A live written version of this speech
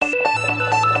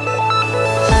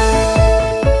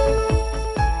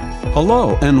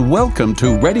Hello and welcome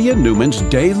to Reddy and Newman's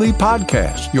Daily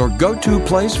Podcast, your go-to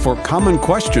place for common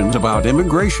questions about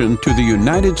immigration to the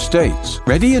United States.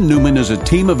 Reddy and Newman is a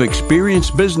team of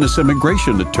experienced business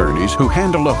immigration attorneys who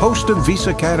handle a host of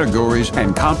visa categories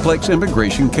and complex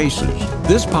immigration cases.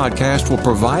 This podcast will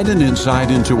provide an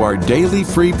insight into our daily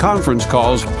free conference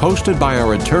calls hosted by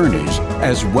our attorneys,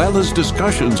 as well as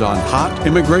discussions on hot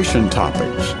immigration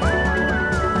topics.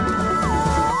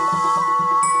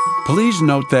 Please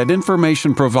note that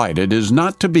information provided is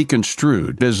not to be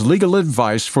construed as legal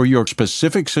advice for your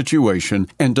specific situation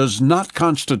and does not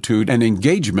constitute an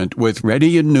engagement with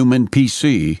Reddy and Newman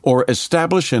PC or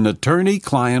establish an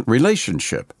attorney-client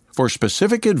relationship. For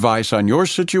specific advice on your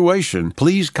situation,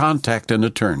 please contact an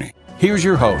attorney. Here's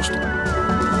your host.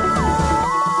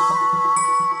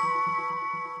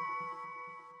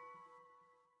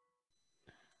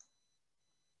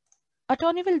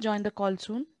 Attorney will join the call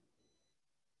soon.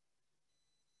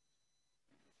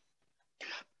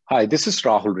 Hi, this is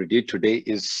Rahul Reddy. Today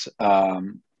is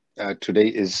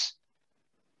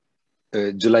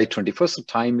July 21st. The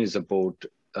time is about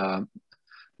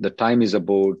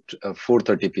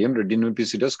 4:30 p.m. Reddy and Newman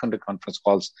PC does conduct conference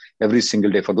calls every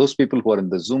single day. For those people who are in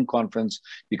the Zoom conference,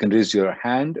 you can raise your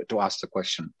hand to ask the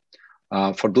question.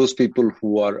 For those people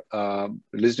who are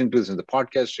listening to this in the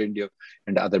podcast, radio,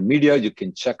 and other media, you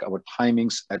can check our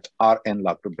timings at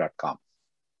rnlawgroup.com.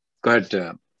 Go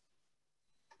ahead.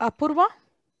 Apurva?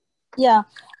 Yeah.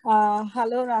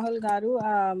 Hello, Rahul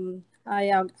Garu. I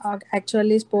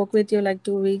actually spoke with you like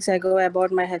 2 weeks ago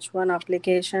about my H1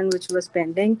 application, which was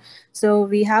pending. So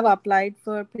we have applied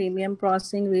for premium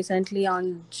processing recently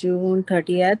on June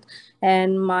 30th.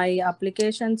 And my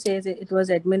application says it was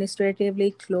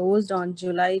administratively closed on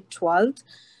July 12th.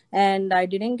 And I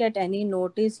didn't get any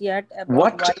notice yet about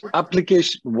what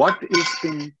application, what is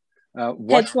the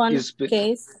H1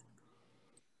 case.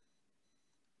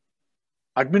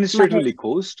 Administratively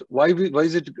closed? Why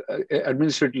is it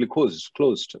administratively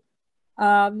closed?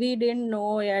 We didn't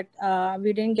know yet.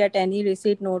 We didn't get any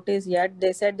receipt notice yet.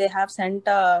 They said they have sent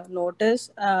a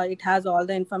notice. It has all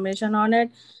the information on it,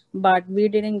 but we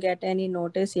didn't get any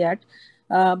notice yet.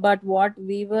 But what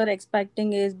we were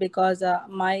expecting is because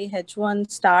my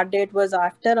H1 start date was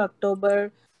after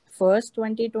October 1st,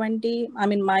 2020. I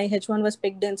mean, my H1 was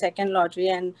picked in second lottery,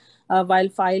 and while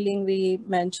filing, we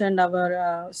mentioned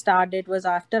our start date was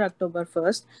after October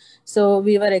 1st. So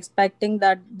we were expecting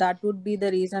that would be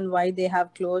the reason why they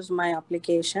have closed my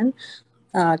application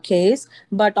case.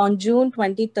 But on June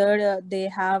 23rd, they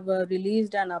have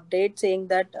released an update saying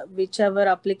that whichever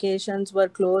applications were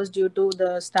closed due to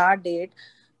the start date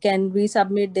can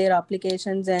resubmit their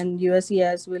applications, and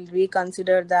USCIS will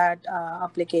reconsider that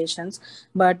applications.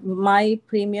 But my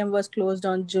premium was closed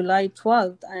on July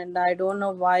 12th, and I don't know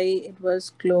why it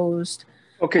was closed.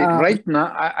 Okay, right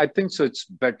now, I think so it's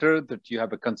better that you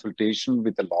have a consultation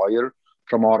with a lawyer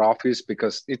from our office,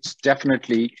 because it's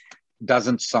definitely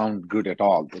doesn't sound good at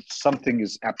all. Something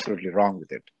is absolutely wrong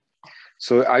with it.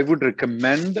 So I would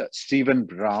recommend Stephen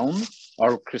Brown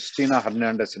or Christina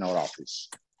Hernandez in our office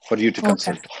for you to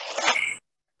consult.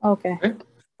 Okay.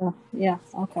 Yeah,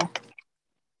 okay.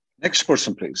 Next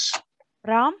person, please.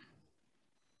 Ram?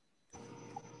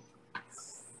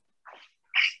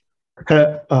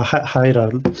 Hi,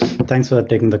 Rahul. Thanks for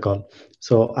taking the call.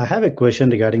 So I have a question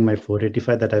regarding my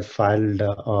 485 that I filed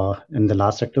in the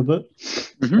last October.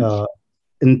 Mm-hmm.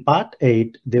 In part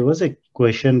 8, there was a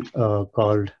question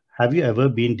called, have you ever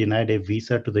been denied a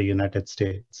visa to the United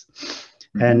States?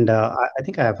 Mm-hmm. And I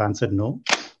think I have answered no.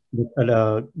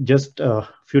 Just a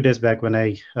few days back when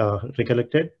I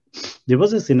recollected, there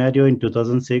was a scenario in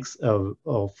 2006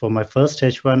 for my first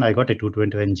H1, I got a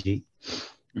 221G.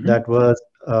 Mm-hmm. That was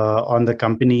on the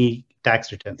company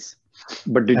tax returns.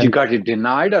 But did you got it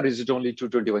denied, or is it only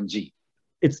 221G?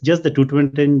 It's just the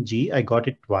 221G. I got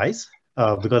it twice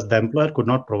because the employer could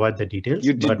not provide the details.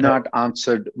 You did not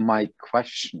answer my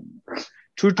question.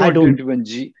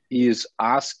 221G is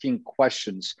asking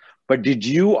questions. But did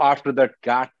you, after that,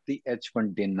 got the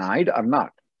H1 denied or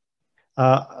not?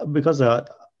 Because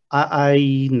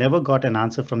I never got an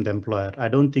answer from the employer. I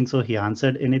don't think so he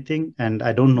answered anything, and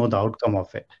I don't know the outcome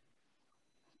of it.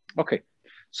 Okay.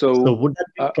 So would that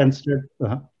be considered?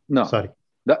 No. Sorry.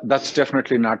 That's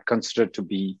definitely not considered to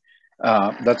be.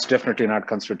 That's definitely not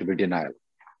considered to be denial.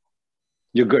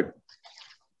 You're good.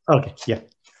 Okay. Yeah.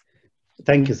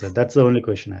 Thank you, sir. That's the only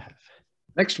question I have.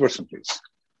 Next person, please.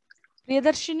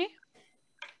 Priyadarshini?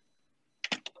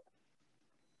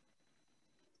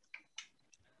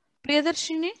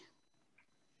 Priyadarshini?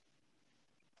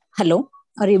 Hello,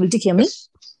 are you able to hear me?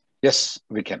 Yes,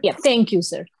 we can. Yeah, thank you,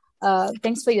 sir.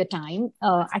 Thanks for your time.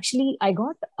 Actually, I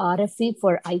got RFE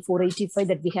for I-485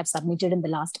 that we have submitted in the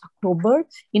last October.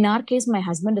 In our case, my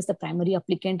husband is the primary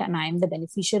applicant and I am the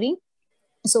beneficiary.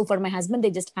 So for my husband, they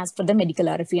just asked for the medical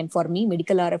RFE, and for me,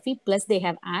 medical RFE, plus they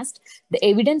have asked the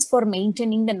evidence for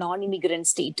maintaining the non-immigrant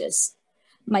status.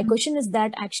 My question is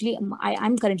that actually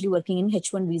I'm currently working in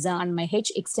H1 visa and my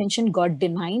H extension got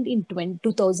denied in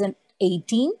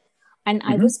 2018. And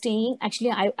I was staying, actually,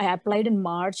 I applied in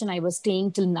March and I was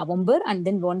staying till November. And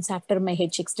then once after my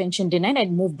H extension denied, I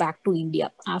moved back to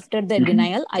India. After the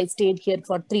denial, I stayed here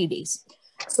for 3 days.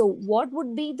 So what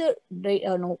would be the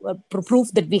proof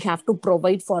that we have to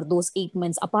provide for those 8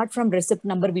 months? Apart from receipt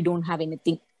number, we don't have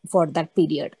anything for that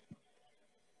period.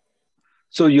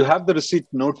 So you have the receipt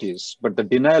notice, but the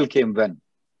denial came when?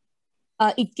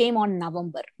 It came on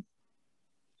November.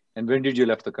 And when did you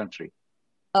left the country?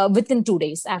 Within 2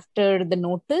 days after the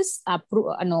notice,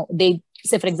 they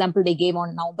say, for example, they gave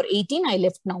on November 18, I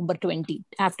left November 20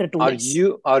 after 2 days.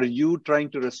 Are you trying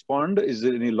to respond? Is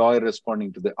there any lawyer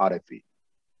responding to the RFE?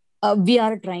 We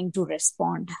are trying to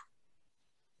respond.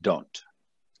 Don't.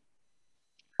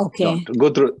 Okay. Don't.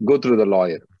 Go through the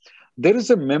lawyer. There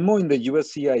is a memo in the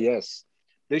USCIS.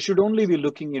 They should only be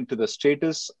looking into the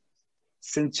status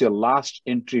since your last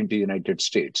entry into the United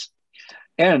States.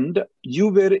 And you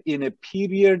were in a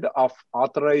period of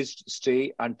authorized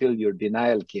stay until your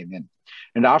denial came in.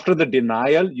 And after the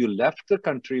denial, you left the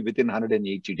country within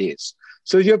 180 days.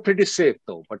 So you're pretty safe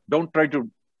though, but don't try to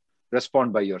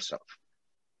respond by yourself.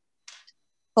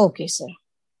 Okay, sir.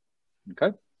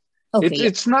 Okay. Okay.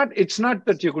 It's not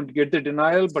that you're going to get the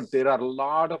denial, but there are a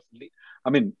lot of, I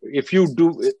mean, if you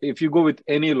go with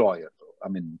any lawyer, I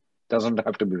mean, doesn't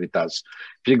have to be with us.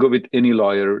 If you go with any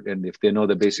lawyer and if they know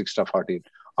the basic stuff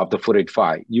of the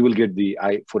 485, you will get the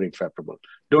I-485 approval.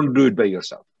 Don't do it by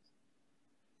yourself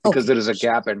because there is a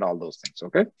gap and all those things.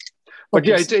 Okay. But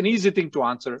yeah, it's an easy thing to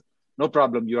answer. No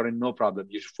problem. You are in no problem.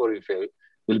 Your 485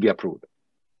 will be approved.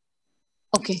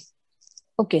 Okay.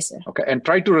 Okay, sir. Okay. And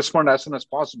try to respond as soon as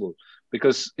possible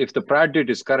because if the prior date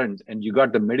is current and you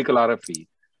got the medical RFE,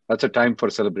 that's a time for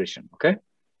celebration. Okay.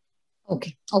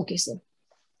 Okay. Okay, sir.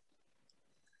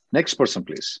 Next person,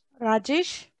 please.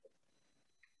 Rajesh.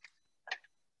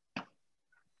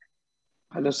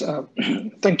 Hello, sir.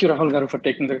 Thank you, Rahul Garu,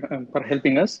 for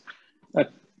helping us.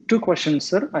 2 questions,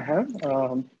 sir. I have.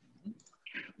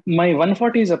 My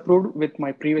 140 is approved with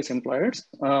my previous employers.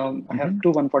 I have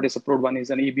 2 140s approved. One is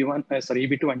an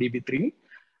EB2 and EB3.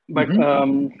 But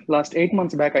last 8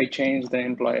 months back, I changed the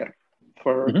employer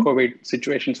for COVID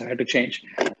situations. I had to change.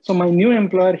 So my new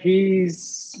employer,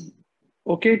 he's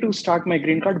okay to start my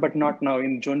green card, but not now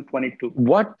in June 22.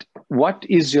 What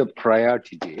is your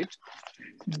priority date?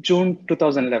 June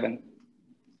 2011.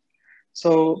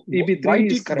 So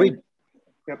EB3 is correct.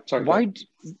 Yep, sorry.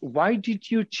 Why did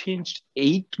you change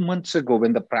 8 months ago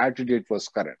when the priority date was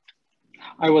current?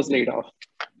 I was laid off,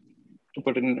 to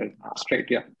put it in straight,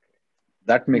 yeah.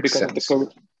 That makes sense.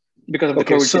 Because of the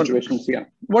COVID situations, yeah.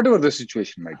 Whatever the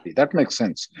situation might be, that makes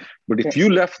sense. But if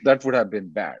you left, that would have been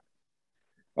bad.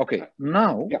 Okay,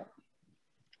 now,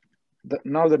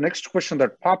 the next question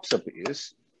that pops up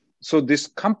is, so this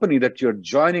company that you're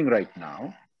joining right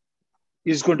now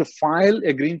is going to file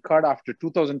a green card after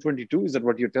 2022. Is that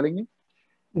what you're telling me?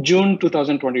 June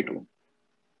 2022.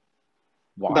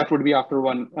 Wow. That would be after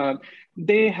one.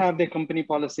 They have their company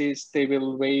policies. They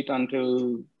will wait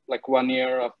until like 1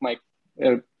 year of my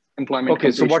employment.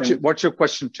 Okay, completion. so what's your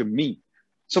question to me?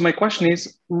 So my question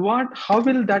is, how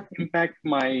will that impact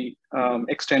my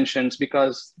extensions?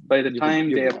 Because by the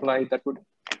time they apply, that would.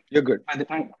 You're good. By the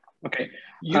time, okay.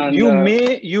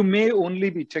 You may only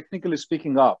be, technically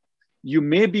speaking up, you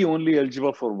may be only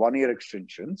eligible for 1 year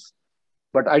extensions,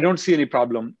 but I don't see any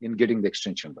problem in getting the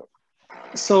extension though.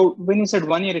 So when you said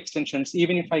 1 year extensions,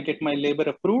 even if I get my labor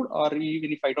approved, or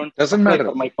even if I don't doesn't apply matter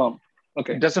for my firm,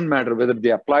 okay, it doesn't matter whether they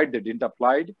applied, they didn't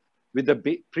apply. With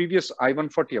the previous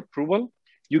I-140 approval,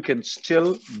 you can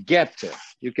still get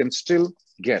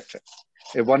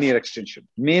a 1 year extension.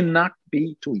 May not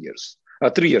be 2 years,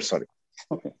 3 years. Sorry.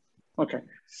 Okay.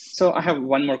 So I have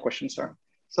one more question, sir.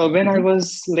 So when I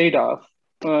was laid off,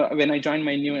 when I joined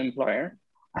my new employer,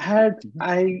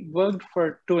 I worked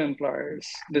for 2 employers.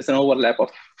 There's an overlap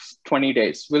of 20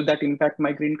 days. Will that impact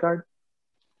my green card?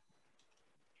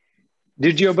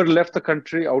 Did you ever left the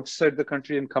country, outside the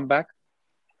country, and come back?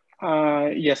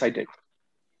 Yes, I did.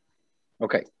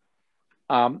 Okay.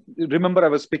 Remember, I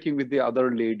was speaking with the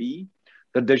other lady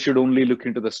that they should only look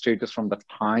into the status from the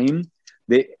time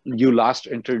you last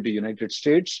entered the United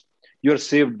States. You're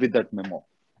saved with that memo.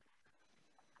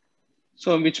 So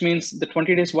which means the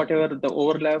 20 days, whatever the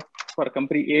overlap for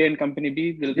company A and company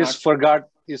B will is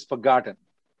forgotten.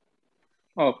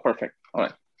 Oh, perfect. All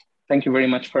right. Thank you very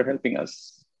much for helping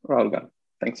us, Rahul Garu.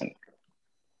 Thanks.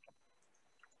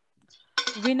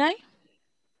 Vinay?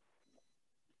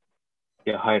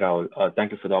 Yeah, hi Rahul.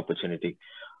 Thank you for the opportunity.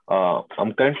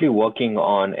 I'm currently working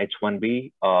on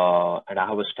H-1B and I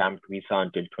have a stamped visa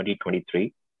until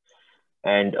 2023.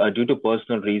 And due to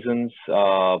personal reasons,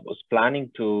 was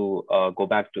planning to go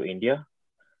back to India.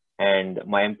 And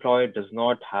my employer does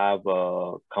not have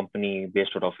a company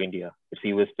based out of India. It's a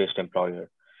US-based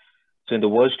employer. So in the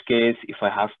worst case, if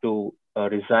I have to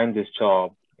resign this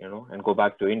job, and go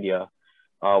back to India,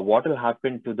 what will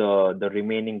happen to the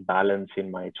remaining balance in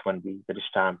my H-1B that is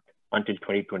stamped until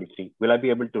 2023? Will I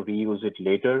be able to reuse it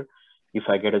later if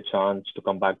I get a chance to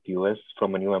come back to US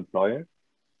from a new employer?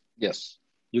 Yes,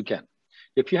 you can.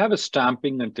 If you have a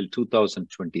stamping until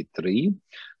 2023,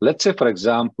 let's say, for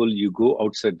example, you go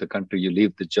outside the country, you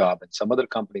leave the job and some other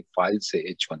company files a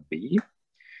H-1B,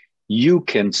 you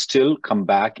can still come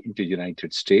back into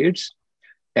United States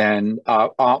and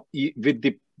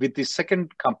with the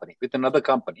second company, with another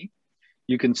company,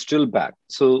 you can still back.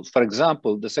 So for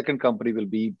example, the second company will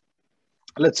be,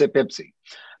 let's say Pepsi.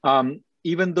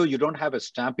 Even though you don't have a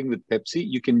stamping with Pepsi,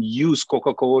 you can use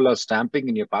Coca-Cola stamping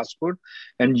in your passport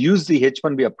and use the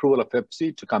H-1B approval of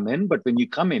Pepsi to come in. But when you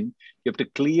come in, you have to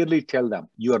clearly tell them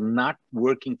you are not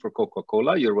working for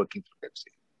Coca-Cola, you're working for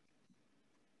Pepsi.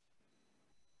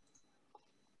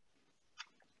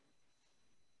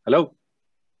 Hello?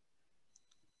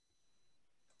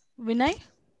 Vinay?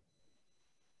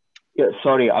 Yeah,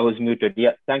 sorry, I was muted.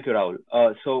 Yeah, thank you, Rahul.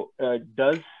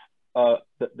 Does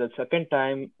the second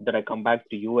time that I come back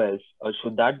to US,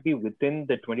 should that be within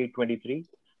the 2023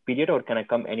 period or can I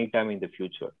come anytime in the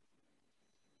future?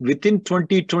 Within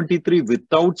 2023,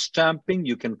 without stamping,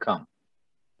 you can come.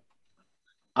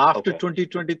 After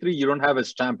 2023, you don't have a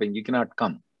stamping, you cannot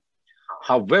come.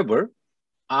 However,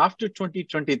 after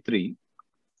 2023,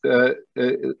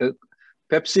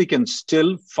 Pepsi can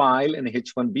still file an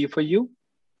H-1B for you.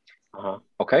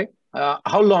 Okay.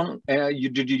 How long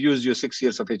did you use your 6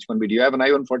 years of H-1B? Do you have an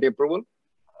I-140 approval?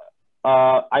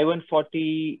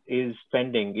 I-140 is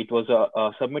pending. It was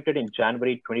submitted in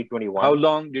January 2021. How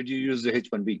long did you use the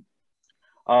H-1B?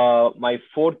 My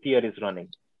 4th year is running.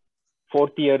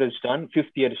 4th year is done.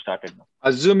 5th year is started now.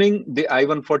 Assuming the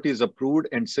I-140 is approved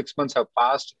and 6 months have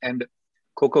passed and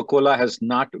Coca-Cola has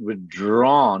not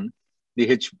withdrawn the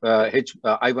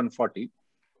I-140,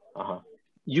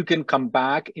 you can come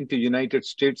back into United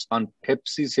States on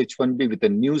Pepsi's H-1B with a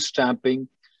new stamping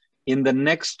in the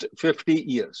next 50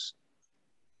 years.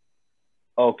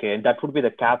 Okay, and that would be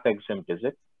the cap exempt, is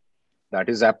it? That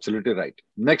is absolutely right.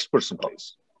 Next person,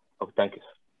 please. Okay, thank you.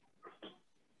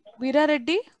 Veera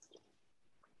Reddy?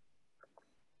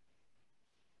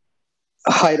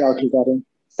 Hi, Rahul Garu.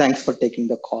 Thanks for taking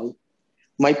the call.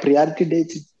 My priority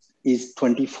date is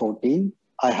 2014.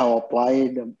 I have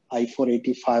applied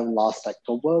I-485 last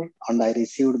October and I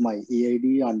received my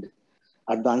EAD and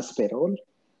advanced payroll.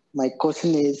 My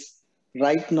question is,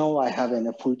 right now I have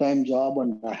a full-time job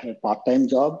and I have a part-time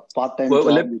job.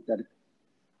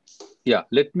 Yeah,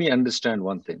 let me understand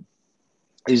one thing.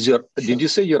 Did you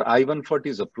say your I-140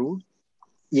 is approved?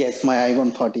 Yes, my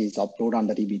I-140 is approved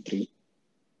under EB3.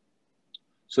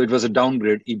 So it was a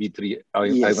downgrade EB3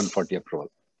 I-140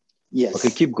 approval. Yes.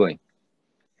 Okay, keep going.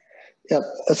 Yeah.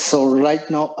 So right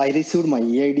now I received my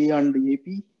EAD and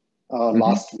EAP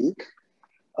last week.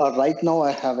 Right now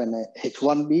I have an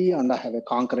H-1B and I have a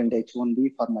concurrent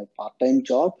H-1B for my part-time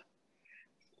job.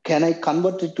 Can I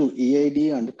convert it to EAD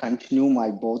and continue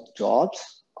my both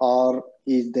jobs, or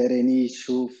is there any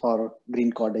issue for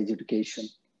green card education?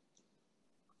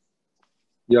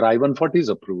 Your I-140 is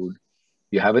approved.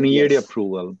 You have an EAD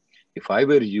approval. If I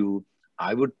were you,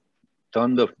 I would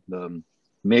turn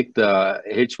make the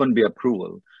H-1B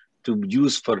approval to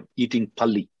use for eating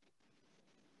palli.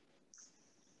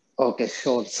 Okay,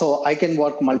 sure. So I can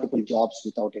work multiple jobs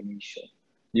without any issue.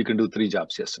 You can do 3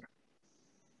 jobs, yes, sir.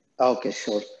 Okay,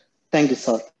 sure. Thank you,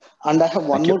 sir. And I have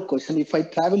one more question. If I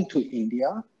travel to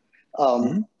India,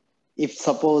 if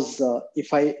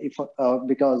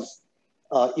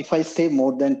I stay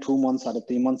more than 2 months or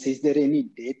 3 months, is there any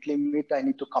date limit I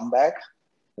need to come back?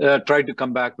 Try to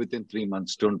come back within 3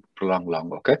 months. Don't prolong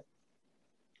long, okay?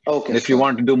 Okay. If you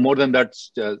want to do more than that,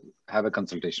 have a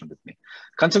consultation with me.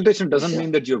 Consultation doesn't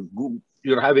mean that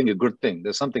you're having a good thing.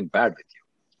 There's something bad with you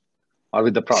or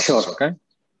with the process, okay?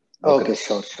 Okay,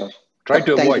 sure. Try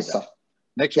to avoid that.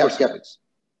 Next person, please.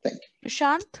 Thank you.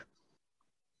 Prashant?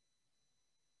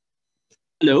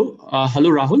 Hello,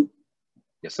 Rahul.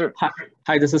 Yes, sir.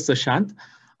 Hi, this is Sushant.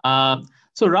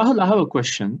 So Rahul, I have a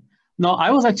question. Now,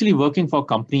 I was actually working for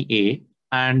company A,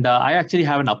 and I actually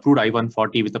have an approved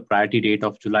I-140 with a priority date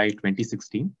of July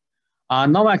 2016.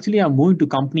 Now, actually, I'm moving to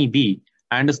company B,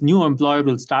 and this new employer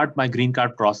will start my green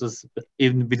card process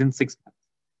within 6 months.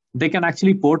 They can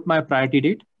actually port my priority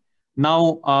date.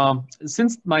 Now,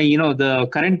 since my, the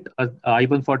current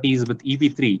I-140 is with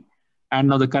EP3, and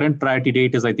now the current priority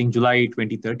date is, I think, July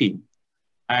 2013.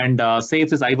 And say if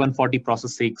this I-140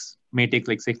 process may take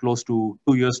like, say, close to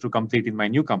 2 years to complete in my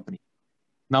new company.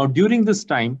 Now, during this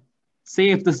time,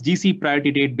 say if this GC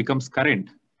priority date becomes current,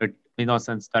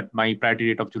 since that my priority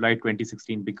date of July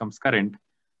 2016 becomes current,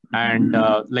 and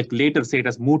like later, say it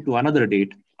has moved to another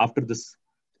date after this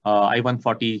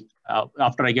I-140,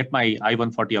 after I get my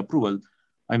I-140 approval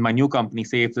in my new company,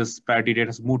 say if this priority date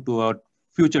has moved to a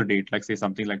future date, like say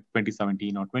something like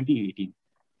 2017 or 2018,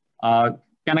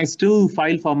 can I still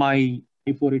file for my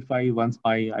I-485 once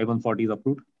my I-140 is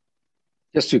approved?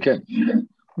 Yes, you can.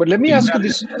 But let me ask you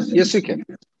this. Yes, you can.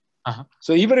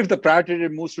 So even if the priority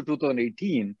date moves to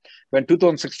 2018, when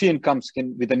 2016 comes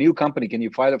with a new company, can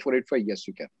you file a 485? Yes,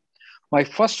 you can. My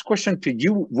first question to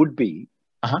you would be,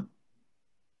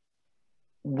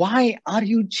 why are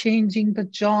you changing the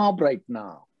job right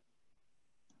now?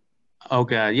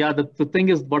 Okay, yeah, the thing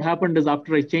is, what happened is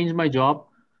after I changed my job,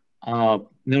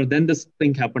 then this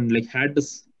thing happened, like had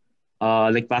this,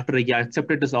 like after I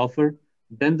accepted this offer,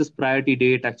 then this priority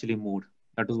date actually moved.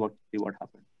 That is what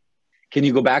happened. Can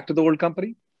you go back to the old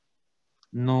company?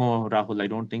 No, Rahul, I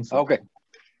don't think so. Okay.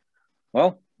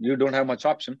 Well, you don't have much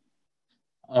option.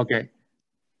 Okay.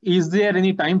 Is there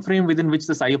any time frame within which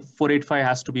this I-485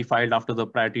 has to be filed after the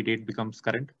priority date becomes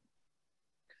current?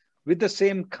 With the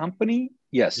same company,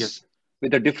 yes.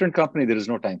 With a different company, there is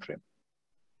no time frame.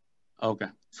 Okay.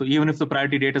 So even if the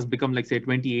priority date has become like say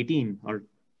 2018 or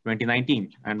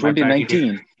 2019 and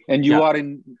 2019 and you are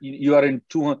in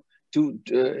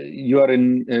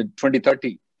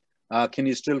 2030, can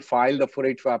you still file the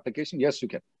 485 application? Yes, you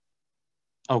can.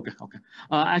 Okay.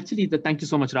 Actually, thank you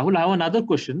so much, Rahul. I have another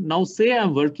question. Now, say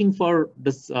I'm working for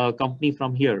this company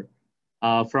from here,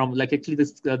 from like actually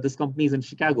this company is in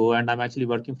Chicago, and I'm actually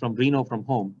working from Reno from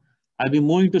home. I'll be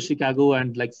moving to Chicago,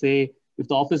 and like say if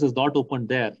the office is not open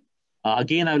there,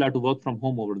 again I will have to work from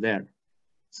home over there.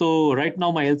 So right now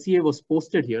my LCA was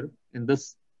posted here in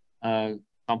this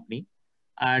company,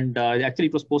 and actually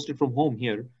it was posted from home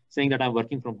here, saying that I'm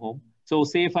working from home. So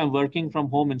say if I'm working from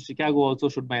home in Chicago also,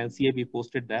 should my LCA be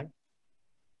posted there?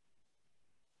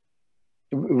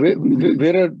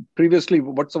 Where previously,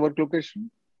 what's the work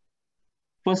location?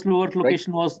 First work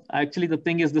location was, actually the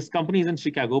thing is this company is in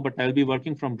Chicago, but I'll be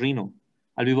working from Reno.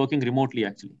 I'll be working remotely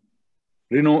actually.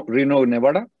 Reno,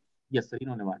 Nevada? Yes,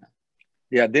 Reno, Nevada.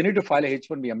 Yeah, they need to file a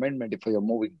H-1B amendment if you're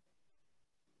moving.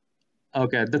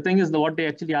 Okay, the thing is what they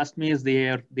actually asked me is they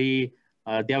have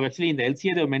actually in the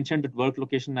LCA, they have mentioned that work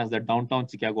location as the downtown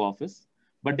Chicago office,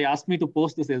 but they asked me to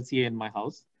post this LCA in my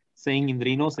house, saying in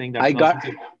Reno, saying that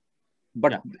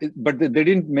but they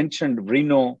didn't mention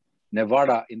Reno,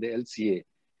 Nevada in the LCA,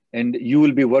 and you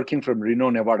will be working from Reno,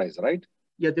 Nevada, is right?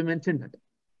 Yeah, they mentioned that.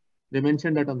 They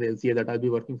mentioned that on the LCA that I'll be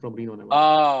working from Reno,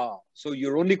 Nevada. So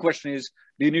your only question is,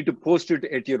 do you need to post it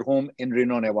at your home in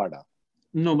Reno, Nevada?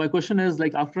 No, my question is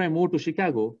like after I move to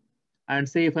Chicago, and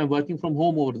say if I'm working from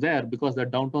home over there because the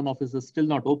downtown office is still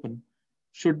not open,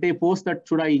 should they post that?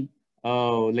 Should I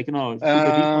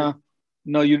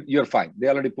No, you're fine. They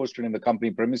already posted in the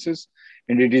company premises,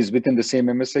 and it is within the same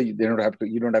MSA. You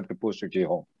don't have to post it to your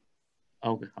home.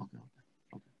 Okay.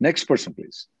 Next person,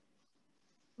 please.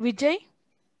 Vijay?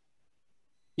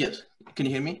 Yes. Can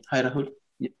you hear me? Hi, Rahul.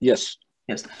 Yes.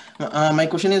 Yes. My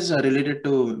question is related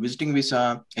to visiting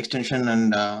visa extension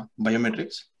and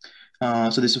biometrics.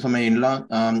 So this is for my in-law.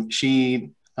 She's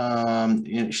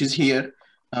here.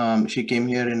 She came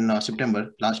here in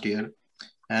September last year,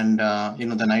 and the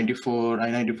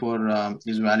I-94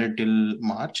 is valid till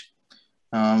March.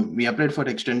 We applied for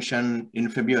extension in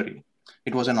February.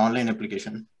 It was an online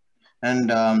application, and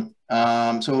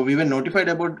so we were notified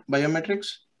about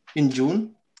biometrics in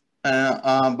June.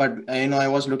 But I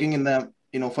was looking in the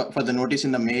for the notice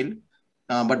in the mail,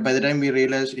 but by the time we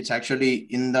realized it's actually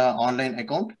in the online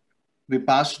account, we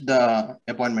passed the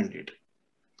appointment date.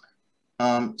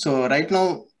 So right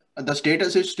now the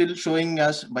status is still showing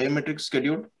as biometrics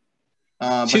scheduled.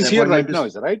 She's here right now,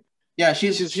 is that right? Yeah,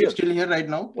 she's still here right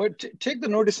now. Well, take the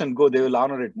notice and go. They will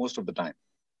honor it most of the time.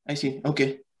 I see.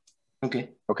 Okay. Thank you.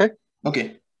 Okay,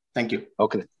 thank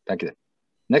you.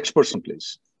 Next person,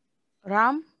 please.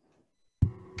 Ram?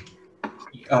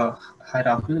 Hi,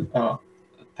 Rahul.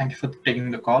 Thank you for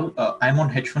taking the call. I'm on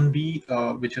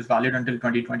H1B, which is valid until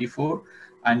 2024.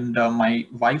 And my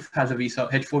wife has a visa,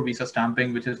 H4 visa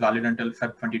stamping, which is valid until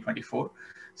Feb 2024.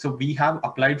 So we have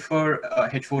applied for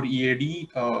H4 EAD.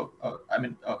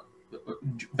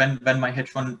 When my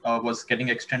H1 was getting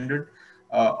extended,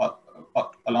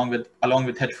 along with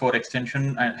H4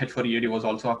 extension, and H4 EAD was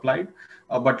also applied.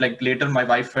 But like later, my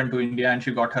wife went to India and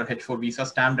she got her H4 visa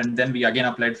stamped, and then we again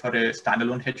applied for a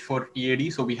standalone H4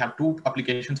 EAD. So we have 2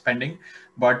 applications pending.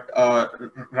 But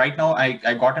right now,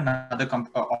 I got another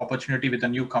opportunity with a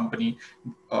new company,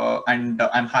 and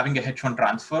I'm having a H1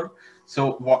 transfer.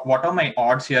 So what are my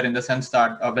odds here, in the sense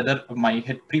that whether my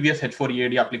previous H4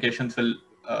 EAD applications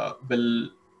will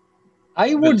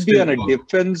I would be on a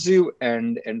defensive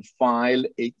end and file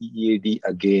a EAD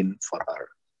again for her.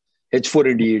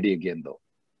 H4 and EAD again, though.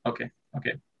 Okay.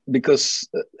 Because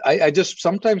I just,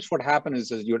 sometimes what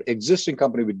happens is your existing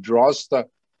company withdraws the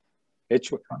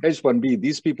H1B.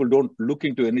 These people don't look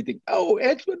into anything. Oh,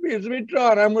 H1B is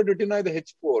withdrawn. I'm going to deny the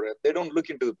H4. They don't look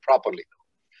into it properly.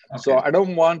 Okay. So I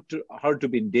don't want her to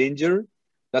be in danger.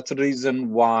 That's the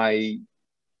reason why.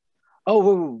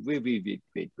 Oh, wait.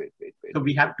 So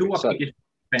we have 2 applications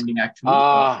pending,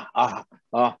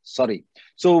 actually. Sorry.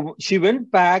 So she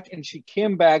went back and she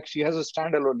came back. She has a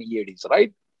standalone EADs,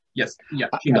 right? Yes. Yeah.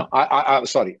 No,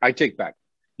 sorry. I take back.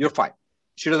 You're fine.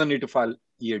 She doesn't need to file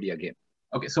EAD again.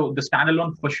 Okay. So the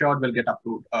standalone for sure will get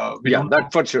approved. That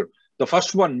for sure. The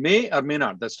first one may or may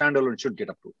not. The standalone should get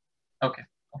approved. Okay.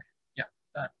 Yeah.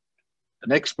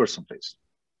 Next person, please.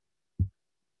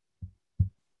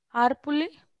 Arpuli.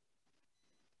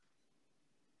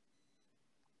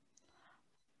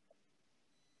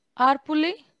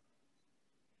 Arpuli?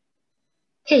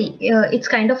 Hey, it's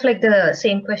kind of like the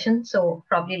same question, so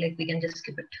probably like we can just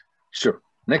skip it. Sure.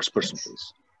 Next person,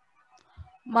 please.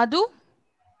 Madhu?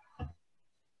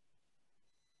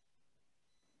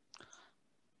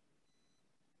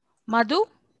 Madhu?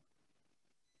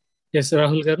 Yes,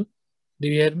 Rahul Garu. Do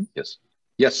you hear me?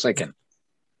 Yes, I can.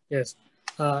 Yes.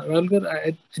 Rahul Garu,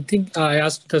 I think I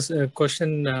asked this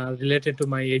question related to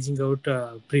my aging out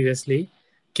previously.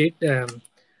 Okay.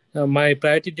 My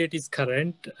priority date is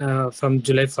current from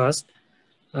July 1st,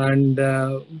 and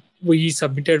we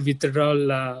submitted withdrawal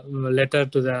letter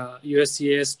to the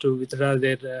USCIS to withdraw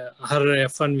her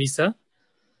F1 visa.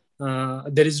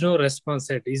 There is no response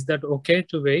yet. Is that okay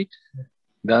to wait?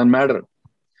 Doesn't matter.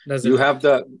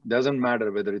 Doesn't matter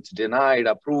whether it's denied,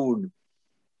 approved.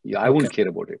 Yeah, I wouldn't care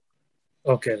about it.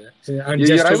 Okay. And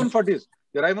your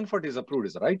I-140 is approved,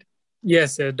 is right?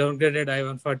 Yes, downgraded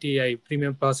I-140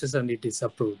 premium process, and it is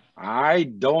approved. I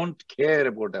don't care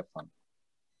about F1.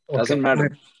 Doesn't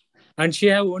matter. And she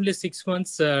have only 6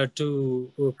 months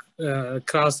to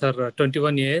cross her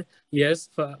 21 years,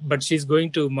 but she's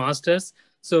going to masters.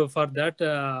 So for that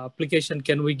application,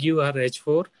 can we give her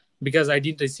H4? Because I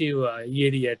didn't receive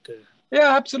EAD yet.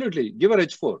 Yeah, absolutely. Give her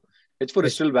H4. H4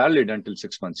 is still valid until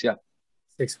 6 months. Yeah.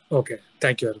 Okay.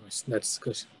 Thank you very much. That's the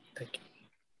question. Thank you.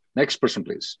 Next person,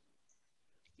 please.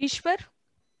 Ishwar?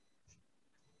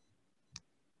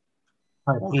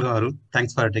 Hi, Garu.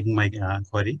 Thanks for taking my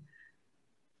query.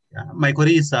 My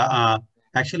query is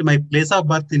actually my place of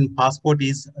birth in passport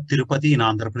is Tirupati in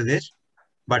Andhra Pradesh,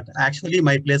 but actually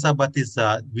my place of birth is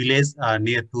village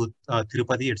near to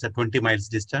Tirupati. It's a 20 miles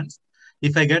distance.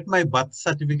 If I get my birth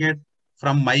certificate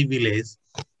from my village,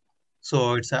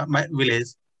 so it's my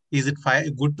village, is it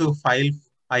good to file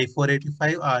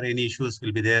I-485 or any issues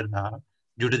will be there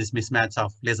due to this mismatch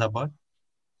of place of birth?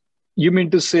 You mean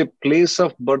to say place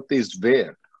of birth is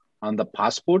where? On the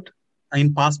passport?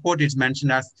 In passport, it's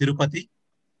mentioned as Tirupati,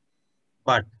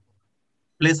 but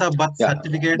place of birth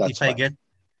certificate, if I get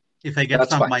that's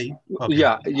from fine. my... Okay.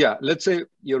 Yeah. Let's say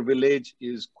your village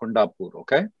is Kondapur,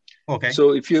 okay? Okay.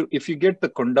 So if you get the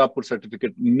Kondapur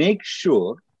certificate, make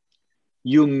sure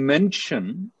you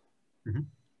mention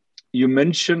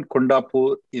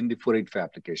Kondapur in the 485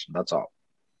 application. That's all.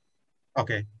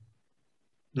 Okay.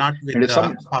 Not with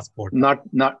the passport. Not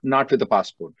with the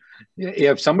passport.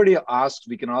 If somebody asks,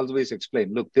 we can always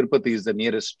explain, look, Tirupati is the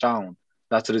nearest town.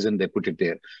 That's the reason they put it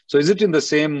there. So is it in the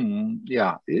same,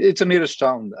 it's a nearest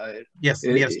town. Yes,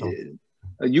 nearest town.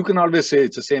 You can always say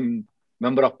it's the same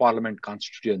member of parliament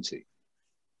constituency.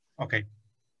 Okay.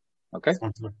 Okay.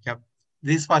 Sounds good. Yep.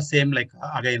 This was same, like,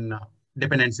 again,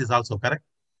 dependencies also, correct?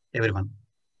 Everyone.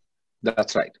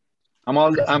 That's right.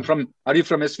 are you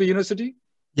from SV University?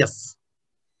 Yes.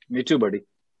 Me too, buddy.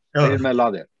 I did my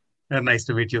law there. Nice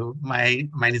to meet you. Mine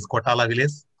is Kotala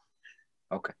village.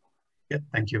 Okay. Yeah,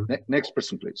 thank you. Next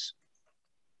person, please.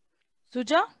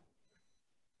 Suja?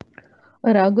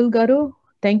 Rahul Garu,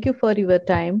 thank you for your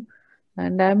time.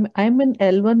 and I'm in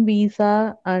L1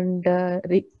 visa, and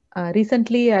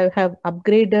recently I have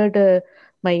upgraded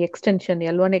my extension,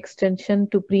 L1 extension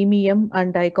to premium,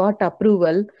 and I got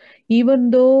approval, even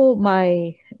though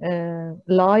my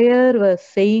lawyer was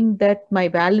saying that my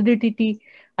validity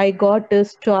I got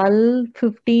is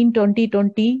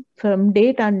 12/15/2020 from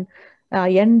date, and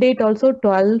end date also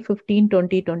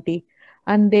 12/15/2020.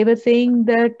 And they were saying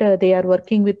that they are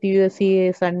working with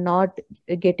USCIS and not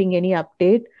getting any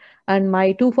update. And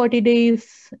my 240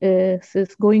 days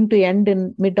is going to end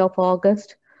in mid of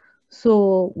August.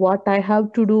 So what I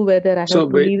have to do, whether I have to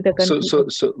leave the country? So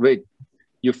wait,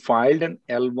 you filed an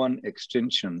L1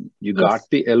 extension. You Yes. got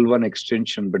the L1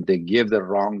 extension, but they gave the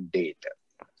wrong date.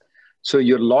 So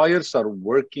your lawyers are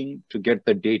working to get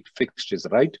the date fixed, is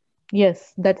right?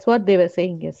 Yes, that's what they were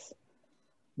saying, yes.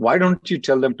 Why don't you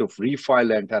tell them to refile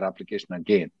the entire application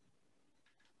again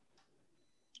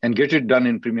and get it done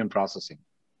in premium processing?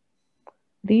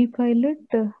 Refile it,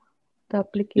 the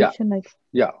application?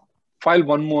 Yeah. File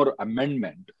one more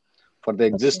amendment for the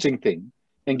existing thing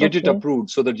and get it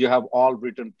approved so that you have all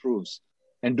written proofs,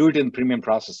 and do it in premium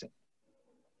processing.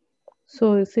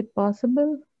 So is it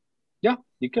possible? Yeah,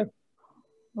 you can.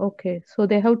 Okay, so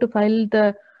they have to file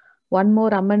the one more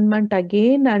amendment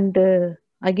again, and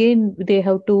again they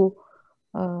have to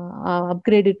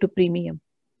upgrade it to premium.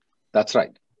 That's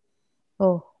right.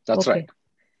 Oh, that's okay. right.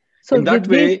 So in that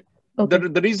way, okay.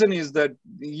 the reason is that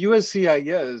the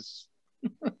USCIS,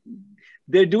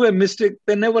 they do a mistake,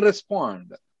 they never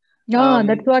respond. No,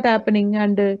 that's what happening,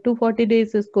 and 240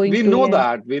 days is going we to know end.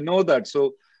 that. We know that.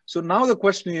 So now the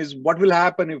question is, what will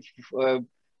happen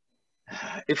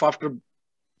if after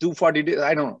 240 days,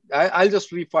 I don't know, I'll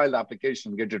just refile the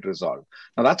application, get it resolved.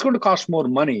 Now that's going to cost more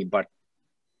money, but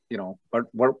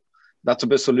that's the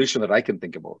best solution that I can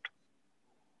think about.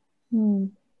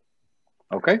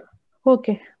 Okay.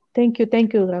 Okay. Thank you,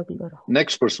 Rahul Garu.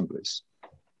 Next person, please.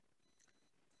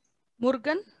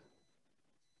 Murugan.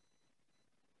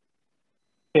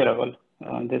 Hey, Rahul.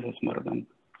 This is Murugan.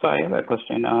 So I have a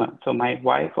question. So my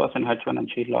wife was in H1 and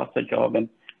she lost the job in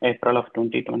April of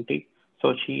 2020.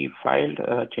 So she filed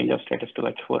a change of status to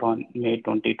H4 on May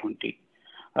 2020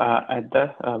 at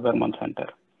the Vermont Center.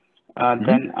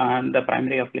 Then I'm the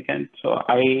primary applicant. So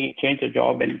I changed the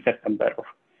job in September of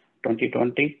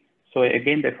 2020. So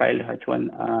again, they filed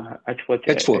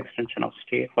H4 extension of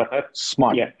stay for her.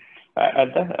 Smart. Yeah,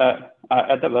 at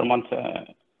the Vermont,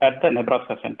 at the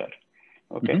Nebraska Center.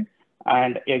 Okay.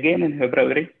 And again in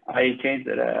February, I changed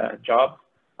the job.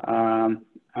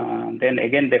 Then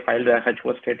again, they filed the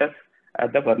H4 status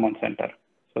at the Vermont Center.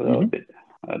 So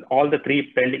all the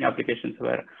three pending applications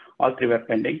all three were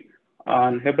pending.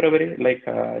 On February,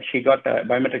 she got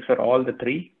biometrics for all the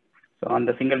three. So on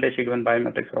the single day, she given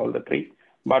biometrics for all the three.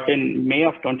 But in May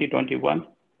of 2021,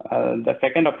 the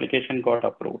second application got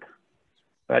approved.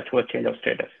 That was change of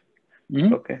status.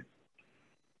 Okay.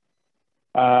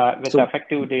 With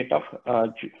effective date of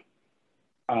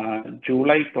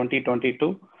July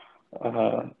 2022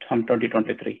 from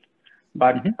 2023.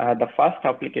 But the first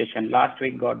application last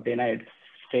week got denied,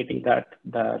 stating that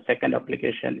the second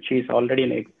application, she's already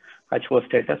in H4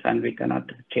 status and we cannot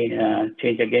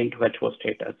change again to H4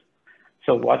 status.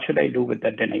 So what should I do with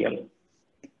the denial?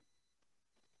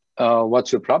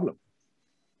 What's your problem?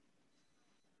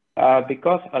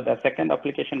 Because the second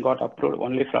application got approved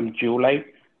only from July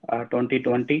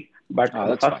 2020, but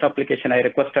the first application I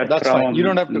requested from you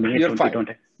don't have to. May You're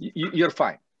 2020. fine. You're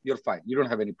fine. You're fine. You don't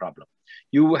have any problem.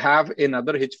 You have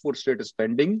another H4 status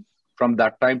pending from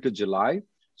that time to July,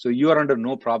 so you are under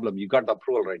no problem. You got the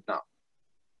approval right now.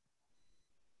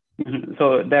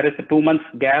 So there is a 2 months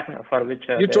gap for which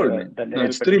you told me. No,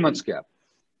 it's 3 months gap.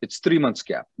 It's 3 months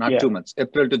gap, not 2 months.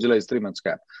 April to July is 3 months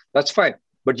gap. That's fine.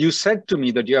 But you said to me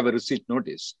that you have a receipt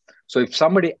notice. So if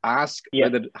somebody asks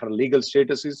whether her legal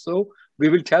status is so, we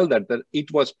will tell that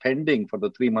it was pending for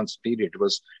the 3 months period. It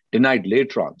was denied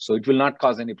later on. So it will not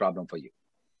cause any problem for you.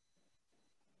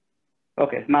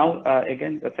 Okay. Now,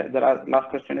 again, the last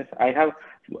question is, I have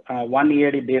 1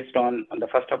 EAD based on the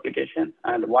first application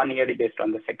and 1 EAD based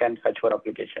on the second H4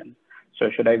 application. So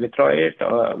should I withdraw it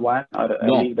one or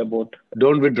No. leave the both?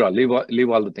 Don't withdraw. Leave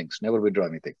all the things. Never withdraw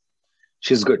anything.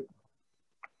 She's good.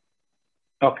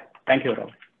 Okay. Thank you,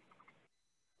 Rahul.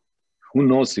 Who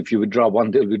knows, if you withdraw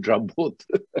one, they'll withdraw both.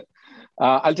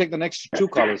 I'll take the next 2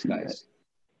 callers, guys.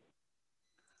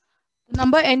 The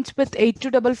number ends with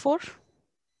 8244.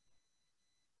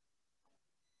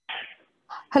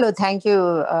 Hello, thank you,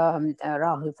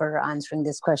 Rahul, for answering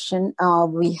this question.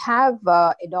 We have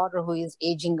a daughter who is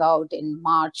aging out in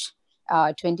March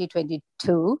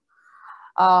 2022.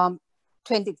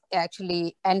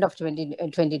 end of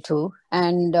 2022.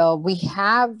 And we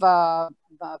have a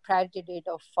priority date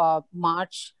of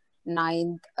March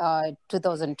 9th,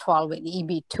 2012 in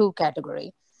EB2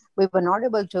 category. We were not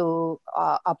able to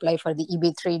apply for the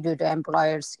EB3 due to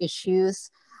employers' issues.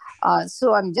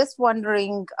 So I'm just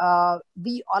wondering,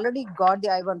 we already got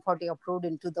the I-140 approved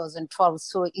in 2012.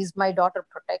 So is my daughter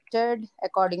protected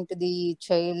according to the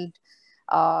Child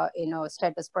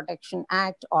Status Protection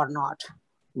Act or not?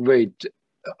 Wait,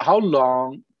 how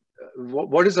long?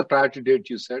 What is the priority date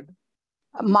you said?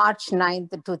 March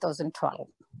 9th, 2012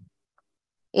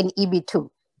 in EB2.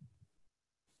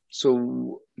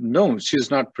 So no, she's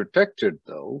not protected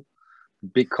though,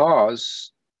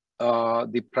 because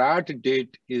the priority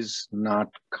date is not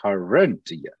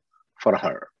current yet for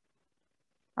her.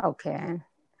 Okay.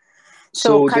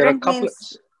 So current there are a couple.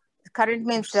 Current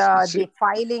means the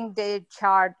filing date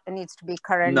chart needs to be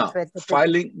current. No,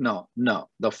 filing. No.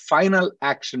 The final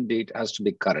action date has to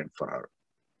be current for her.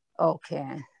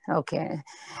 Okay.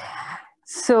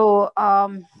 So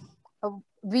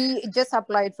we just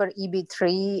applied for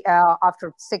EB3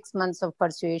 after 6 months of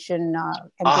persuasion.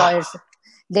 Employers,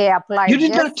 they applied. You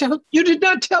did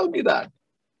not tell me that.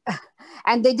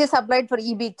 And they just applied for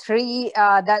EB3,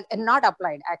 not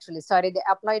applied actually, sorry. They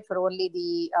applied for only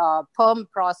the PERM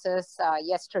process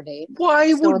yesterday.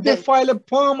 Why would they file a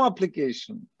PERM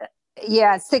application?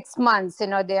 Yeah, 6 months,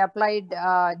 they applied,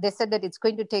 they said that it's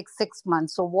going to take 6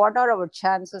 months. So what are our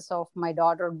chances of my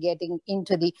daughter getting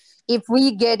into if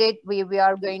we get it, we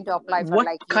are going to apply for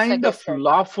what kind of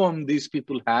law firm these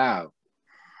people have?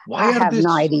 Why I have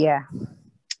no idea.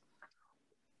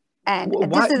 And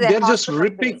this is they're just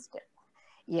ripping.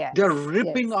 Yeah, they're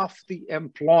ripping off the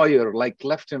employer like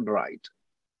left and right.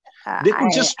 They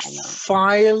could just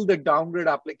file the downgrade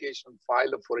application,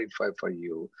 file a 485 for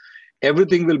you.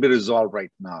 Everything will be resolved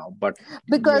right now. But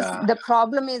because the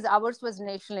problem is ours was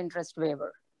national interest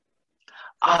waiver.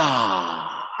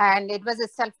 And it was a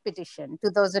self-petition,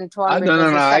 2012.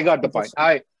 No, I got the point.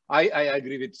 I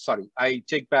agree with, sorry, I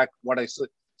take back what I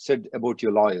said about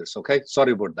your lawyers, okay?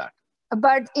 Sorry about that.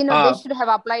 But, they should have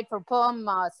applied for PERM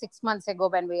 6 months ago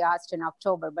when we asked in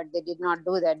October, but they did not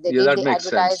do that. They did the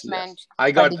advertisement. Sense, yes.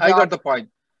 I got the point.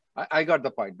 I got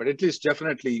the point, but at least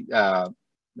definitely,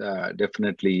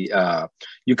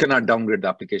 you cannot downgrade the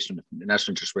application of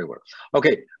national interest waiver.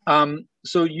 Okay,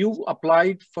 so you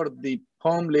applied for the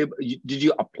PERM labor. Did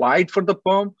you apply for the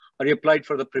PERM or you applied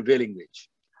for the prevailing wage?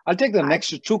 I'll take the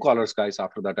next two callers, guys.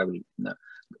 After that, I will.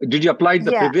 Did you apply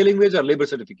the prevailing wage or labor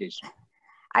certification?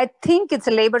 I think it's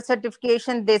a labor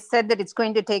certification. They said that it's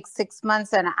going to take 6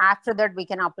 months, and after that we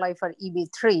can apply for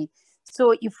EB3.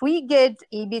 So if we get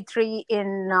EB3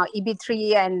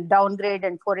 and downgrade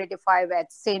and 485 at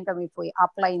the same time, if we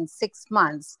apply in 6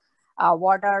 months,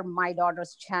 what are my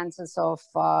daughter's chances of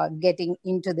getting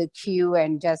into the queue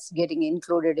and just getting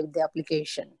included in the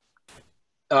application?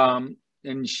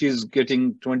 And she's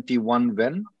getting 21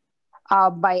 when?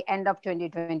 By end of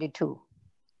 2022.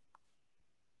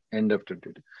 End of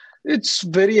 2022. It's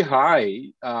very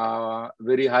high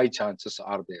chances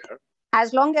are there.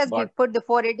 As long as we put the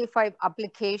 485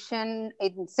 application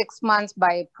in 6 months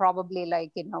by probably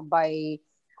by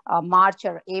March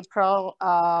or April,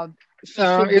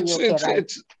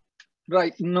 it's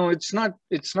right. No, it's not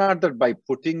that by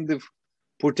putting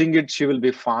it, she will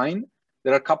be fine.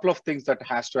 There are a couple of things that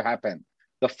has to happen.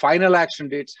 The final action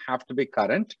dates have to be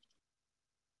current.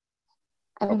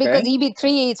 Okay. Because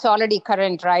EB3, it's already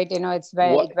current, right? It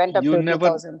went up to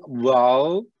 2000.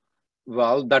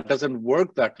 Well, that doesn't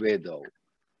work that way, though.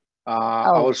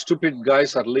 Our stupid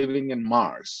guys are living in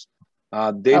Mars.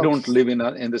 They don't live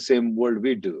in the same world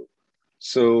we do.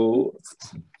 So,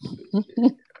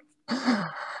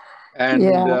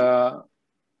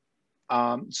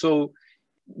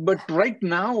 but right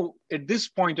now, at this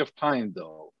point of time,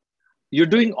 though, you're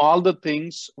doing all the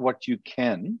things what you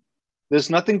can. There's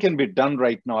nothing can be done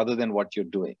right now other than what you're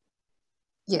doing.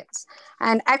 Yes.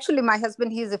 And actually, my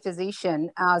husband, he's a physician.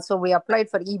 So we applied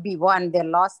for EB1. They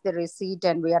lost the receipt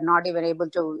and we are not even able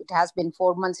to. It has been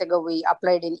 4 months ago. We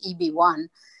applied in EB1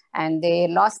 and they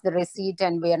lost the receipt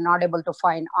and we are not able to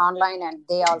find online and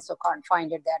they also can't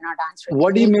find it. They're not answering.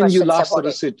 What do you mean you lost the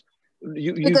receipt?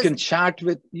 You can chat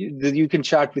with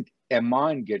Emma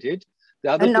and get it.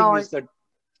 The other thing is that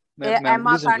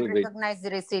Emma can't recognize the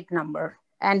receipt number.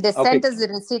 And they sent us the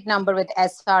receipt number with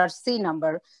SRC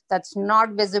number. That's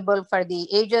not visible for the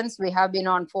agents. We have been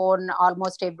on phone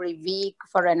almost every week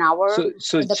for an hour.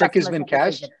 So check has been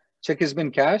cashed? Check has been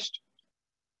cashed?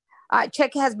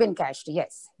 Check has been cashed,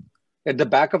 yes. At the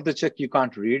back of the check, you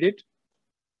can't read it?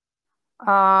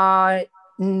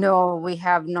 No, we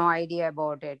have no idea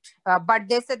about it. But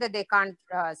they said that they can't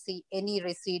see any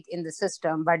receipt in the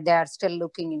system, but they are still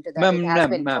looking into that. It has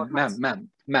been 4 months.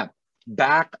 Ma'am,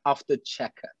 back of the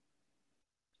check.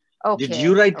 Okay. Did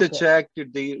you write the check?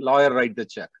 Did the lawyer write the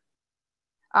check?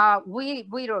 We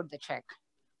wrote the check.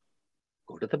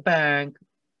 Go to the bank,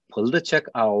 pull the check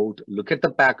out, look at the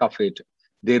back of it.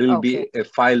 There will be a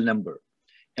file number.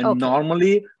 And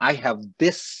normally I have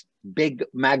this big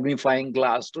magnifying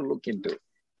glass to look into.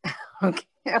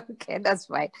 Okay, that's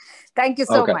fine. Thank you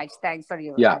so much. Thanks for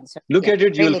your answer. Look at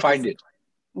it, you'll find it.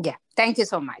 Yeah, thank you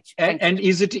so much. And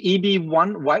is it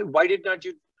EB1? Why did not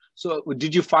you? So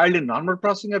did you file in normal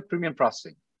processing or premium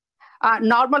processing?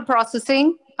 Normal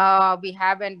processing. We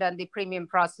haven't done the premium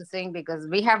processing because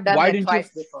we have done it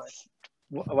twice before.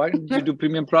 Why didn't you do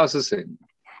premium processing?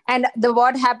 And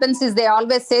what happens is they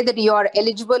always say that you are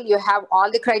eligible, you have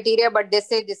all the criteria, but they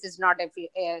say this is not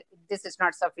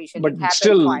sufficient. But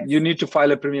still, you need to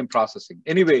file a premium processing.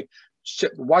 Anyway,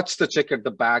 watch the check at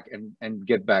the back and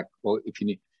get back if you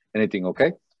need anything,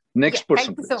 okay? Next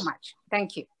person, Thank you so much.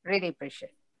 Thank you. Really appreciate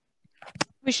it.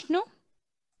 Vishnu?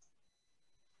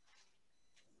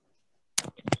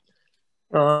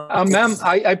 Ma'am,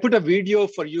 I put a video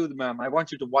for you, ma'am. I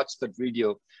want you to watch that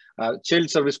video. Child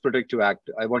Service Protective Act.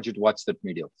 I want you to watch that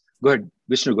video. Go ahead,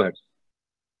 Vishnu, go ahead.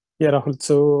 Yeah, Rahul.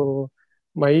 So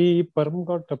my perm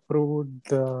got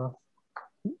approved.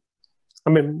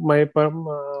 My perm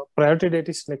priority date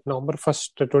is like November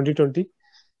 1st, 2020.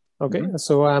 Okay,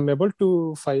 so I'm able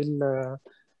to file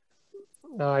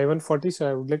I-140. So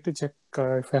I would like to check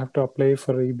if I have to apply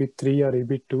for EB3 or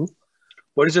EB2.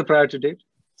 What is your priority date?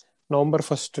 November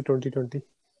 1st, 2020.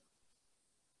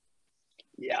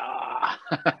 Yeah.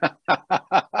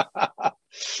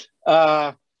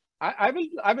 I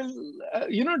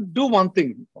will, do one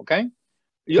thing, okay?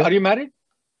 Are you married?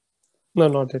 No,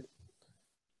 not yet.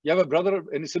 You have a brother,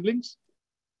 any siblings?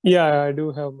 Yeah, I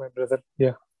do have my brother,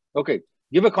 yeah. Okay,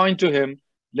 give a coin to him,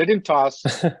 let him toss,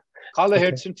 call the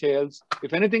heads and tails.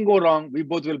 If anything go wrong, we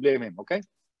both will blame him, okay?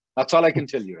 That's all I can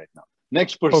tell you right now.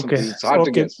 Next person, please. It's hard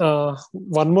to guess.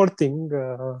 One more thing.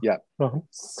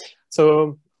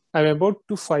 So I'm about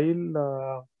to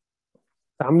file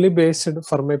family-based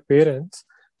for my parents.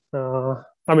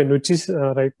 Which is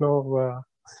right now,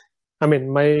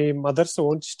 my mother's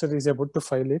own sister is about to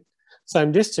file it. So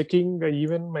I'm just checking,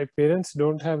 even my parents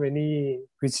don't have any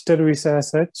visitor visa as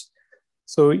such.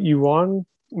 So you want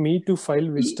me to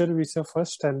file visitor visa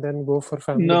first and then go for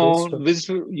family? No,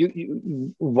 visitor.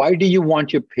 Why do you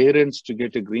want your parents to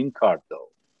get a green card,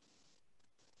 though?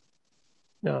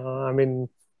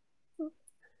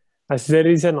 As there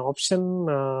is an option,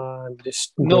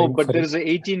 just no, but there is an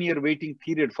 18-year waiting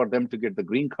period for them to get the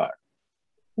green card.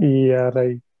 Yeah,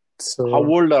 right. So how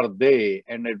old are they,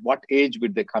 and at what age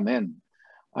would they come in?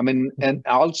 And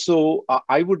also,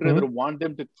 I would rather want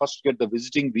them to first get the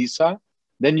visiting visa.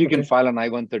 Then you can file an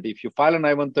I-130. If you file an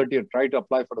I-130 and try to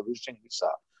apply for the visiting visa,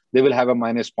 they will have a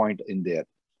minus point in there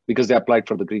because they applied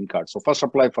for the green card. So first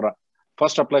apply for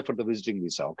the visiting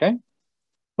visa, okay?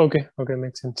 Okay,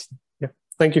 makes sense. Yeah,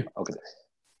 thank you. Okay.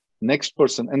 Next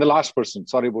person and the last person.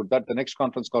 Sorry about that. The next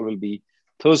conference call will be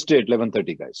Thursday at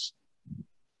 11:30, guys.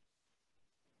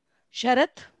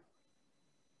 Sharath?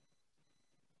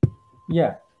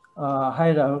 Yeah.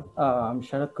 Hi, Rahul. I'm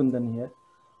Sharath Kundan here.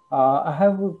 I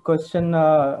have a question.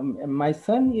 My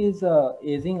son is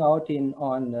aging out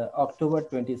on October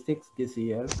 26th this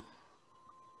year,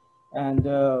 and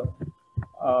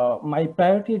my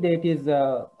priority date is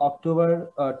October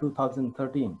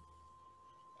 2013.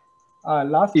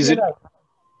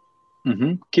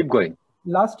 Keep going.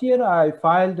 Last year, I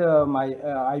filed my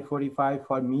I-45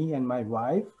 for me and my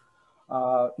wife,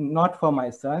 not for my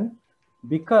son,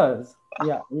 because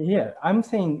I'm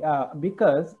saying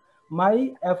because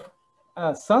my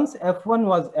son's F1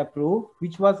 was approved,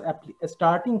 which was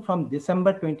starting from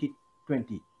December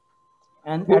 2020.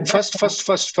 And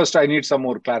first, I need some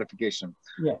more clarification.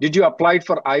 Yeah. Did you apply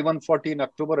for I-140 in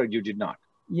October, or you did not?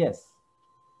 Yes.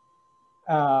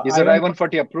 Is that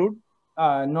I-140 approved?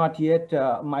 Not yet.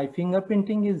 My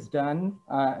fingerprinting is done.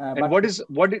 And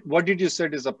what did you say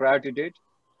is the priority date?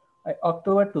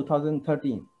 October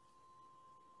 2013.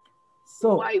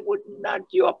 So why would not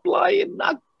you apply in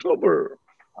October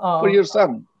for your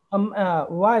son?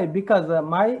 Why? Because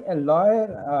my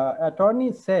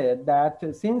attorney said that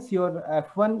since your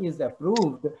F1 is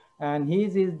approved and he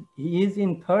is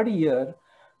in third year,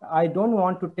 I don't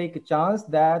want to take a chance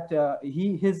that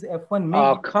his F1 may.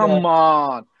 Oh, come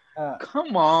on.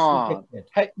 Come on.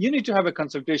 Hey, you need to have a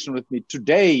consultation with me.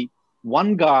 Today,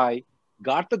 one guy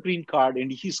got the green card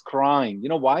and he's crying. You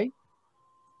know why?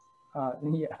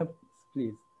 Yeah.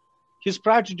 please. His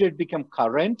priority date became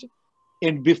current,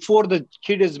 and before the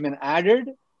kid has been added,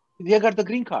 they got the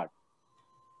green card.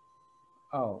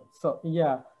 Oh, so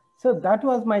yeah. So that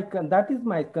is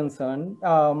my concern.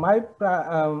 My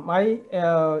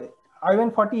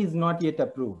I-140 is not yet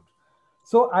approved.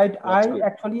 So I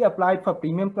actually applied for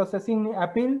premium processing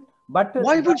appeal. But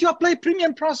why would you apply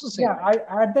premium processing? Yeah,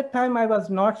 at that time I was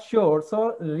not sure.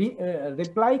 So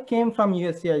reply came from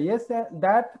USCIS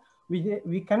that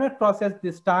we cannot process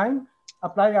this time.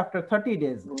 Apply after 30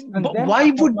 days. And but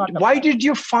why did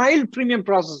you file premium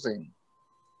processing?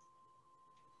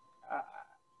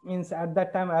 Means at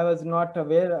that time I was not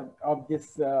aware of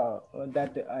this.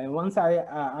 Once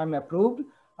I'm approved,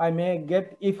 I may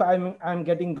get, if I'm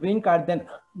getting green card, then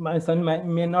my son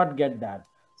may not get that.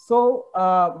 So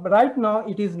right now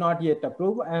it is not yet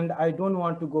approved, and I don't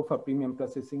want to go for premium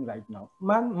processing right now.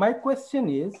 My question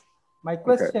is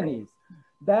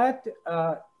that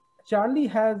Charlie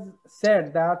has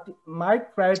said that my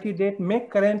priority date may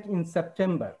current in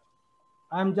September.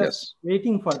 I'm just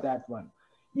waiting for that one.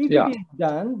 If it is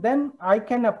done, then I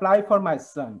can apply for my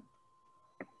son.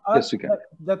 Yes, you can.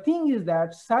 The thing is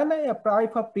that shall I apply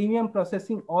for premium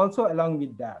processing also along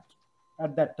with that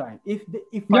at that time? If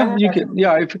you can.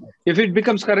 Yeah, if it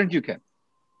becomes current, you can.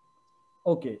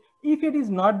 Okay. If it is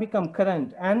not become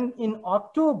current, and in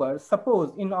October,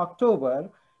 suppose in October,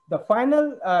 the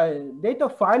final date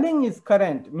of filing is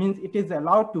current, means it is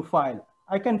allowed to file.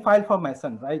 I can file for my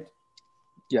son, right?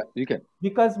 Yeah, you can.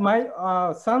 Because my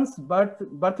son's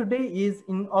birthday is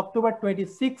in October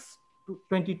 26,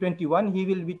 2021. He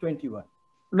will be 21.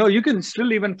 No, you can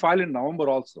still even file in November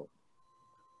also.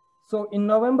 So in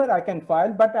November I can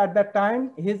file, but at that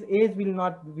time his age will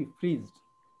not be freezed.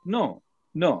 No.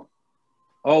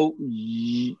 Oh,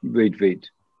 wait.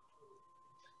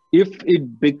 If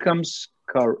it becomes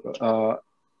no,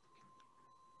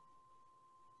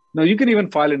 you can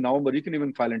even file in November. You can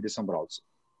even file in December also.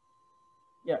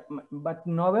 Yeah, but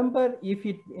November, if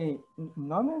it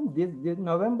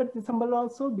November, December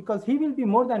also, because he will be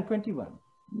more than 21.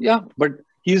 Yeah, but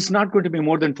he's not going to be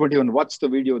more than 21. What's the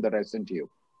video that I sent to you?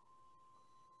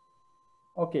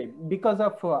 Okay, because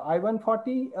of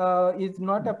I-140 is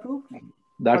not approved.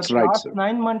 That's right, last sir.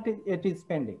 9 months it is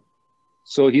pending.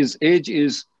 So his age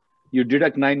is, you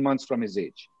deduct 9 months from his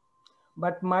age.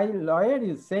 But my lawyer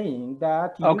is saying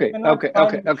that okay.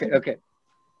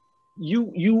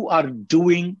 You are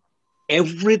doing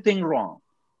everything wrong.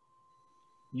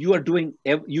 You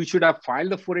should have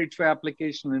filed the 485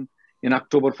 application in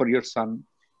October for your son.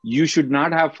 You should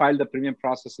not have filed the premium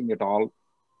processing at all.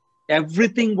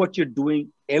 Everything what you're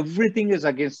doing, everything is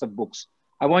against the books.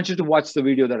 I want you to watch the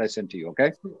video that I sent to you,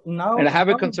 okay? Now, and have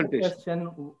a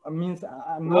consultation. Means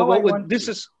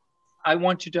I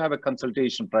want you to have a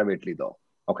consultation privately though,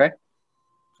 okay?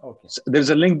 Okay. So there's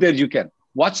a link there. You can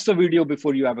watch the video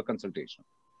before you have a consultation.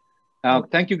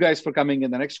 Thank you guys for coming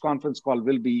in. The next conference call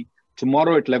will be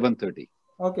tomorrow at 11:30.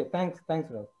 Okay, thanks,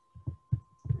 Rob.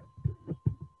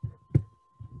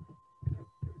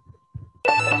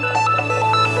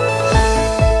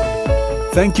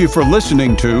 Thank you for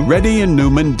listening to Reddy and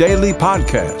Newman Daily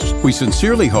Podcast. We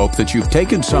sincerely hope that you've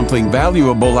taken something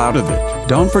valuable out of it.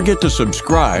 Don't forget to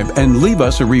subscribe and leave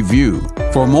us a review.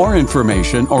 For more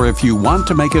information, or if you want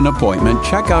to make an appointment,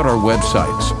 check out our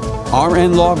websites,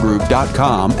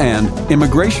 rnlawgroup.com and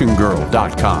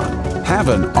immigrationgirl.com. Have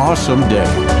an awesome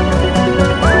day.